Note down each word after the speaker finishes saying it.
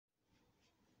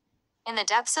In the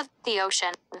depths of the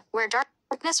ocean, where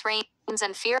darkness reigns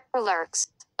and fear lurks,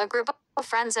 a group of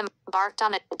friends embarked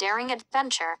on a daring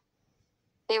adventure.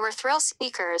 They were thrill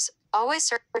seekers, always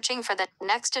searching for the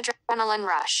next adrenaline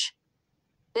rush.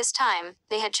 This time,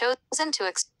 they had chosen to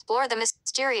explore the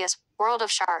mysterious world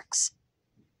of sharks.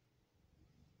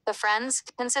 The friends,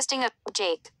 consisting of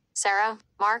Jake, Sarah,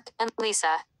 Mark, and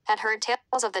Lisa, had heard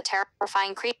tales of the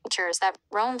terrifying creatures that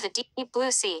roamed the deep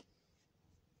blue sea.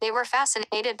 They were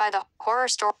fascinated by the horror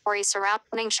stories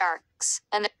surrounding sharks,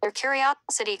 and their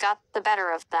curiosity got the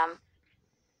better of them.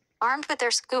 Armed with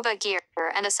their scuba gear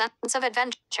and a sense of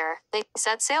adventure, they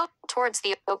set sail towards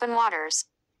the open waters.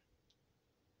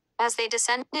 As they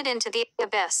descended into the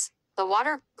abyss, the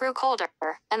water grew colder,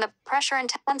 and the pressure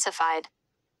intensified.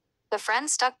 The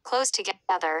friends stuck close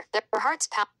together, their hearts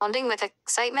pounding with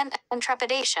excitement and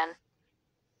trepidation.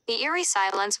 The eerie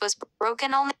silence was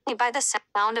broken only by the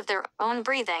sound of their own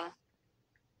breathing.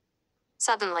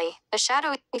 Suddenly, a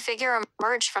shadowy figure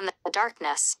emerged from the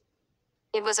darkness.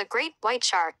 It was a great white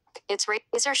shark, its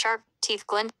razor-sharp teeth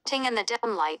glinting in the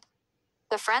dim light.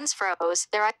 The friends froze,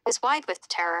 their eyes wide with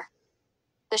terror.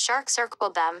 The shark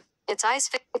circled them, its eyes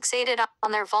fixated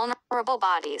on their vulnerable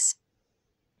bodies.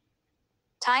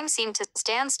 Time seemed to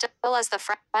stand still as the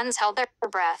friends held their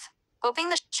breath, hoping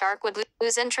the shark would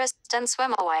lose interest and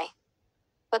swim away.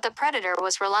 But the predator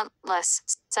was relentless,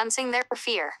 sensing their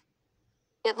fear.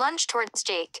 It lunged towards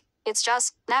Jake, its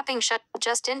jaws snapping shut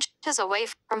just inches away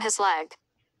from his leg.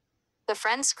 The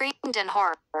friends screamed in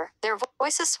horror, their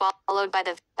voices swallowed by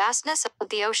the vastness of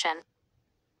the ocean.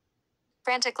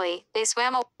 Frantically, they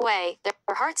swam away, their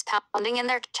hearts pounding in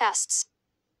their chests.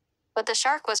 But the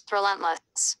shark was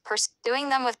relentless, pursuing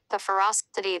them with a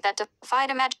ferocity that defied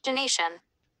imagination.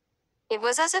 It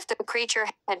was as if the creature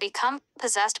had become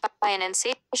possessed by an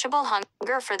insatiable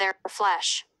hunger for their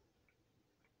flesh.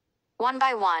 One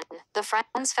by one, the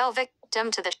friends fell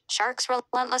victim to the shark's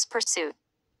relentless pursuit.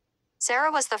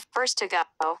 Sarah was the first to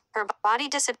go, her body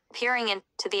disappearing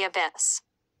into the abyss.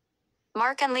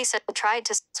 Mark and Lisa tried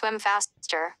to swim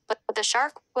faster, but the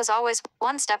shark was always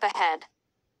one step ahead.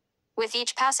 With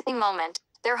each passing moment,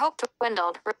 their hope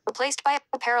dwindled, replaced by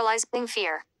a paralyzing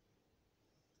fear.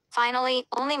 Finally,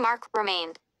 only Mark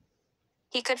remained.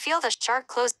 He could feel the shark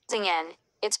closing in,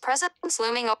 its presence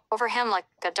looming over him like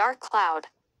a dark cloud.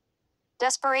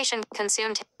 Desperation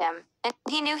consumed him, and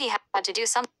he knew he had to do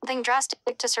something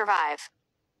drastic to survive.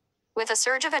 With a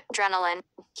surge of adrenaline,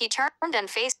 he turned and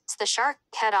faced the shark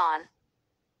head-on.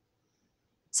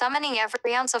 Summoning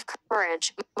every ounce of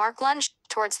courage, Mark lunged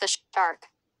towards the shark,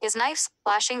 his knife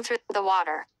slashing through the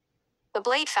water. The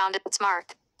blade found its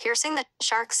mark, piercing the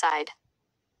shark's side.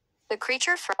 The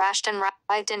creature thrashed and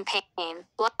writhed in pain,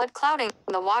 blood clouding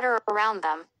the water around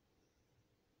them.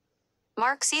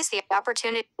 Mark seized the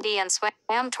opportunity and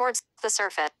swam towards the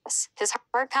surface, his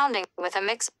heart pounding with a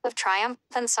mix of triumph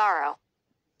and sorrow.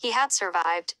 He had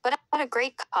survived, but at a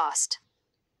great cost.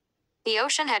 The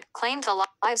ocean had claimed the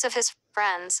lives of his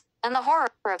friends, and the horror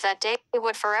of that day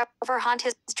would forever haunt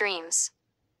his dreams.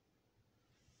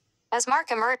 As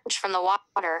Mark emerged from the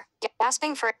water,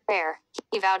 gasping for air,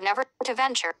 he vowed never to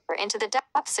venture into the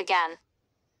depths again.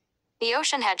 The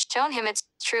ocean had shown him its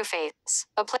true face,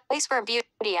 a place where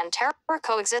beauty and terror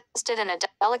coexisted in a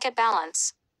delicate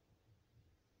balance.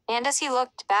 And as he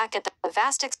looked back at the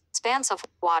vast expanse of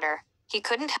water, he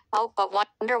couldn't help but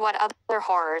wonder what other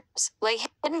horrors lay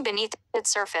hidden beneath its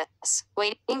surface,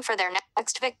 waiting for their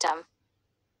next victim.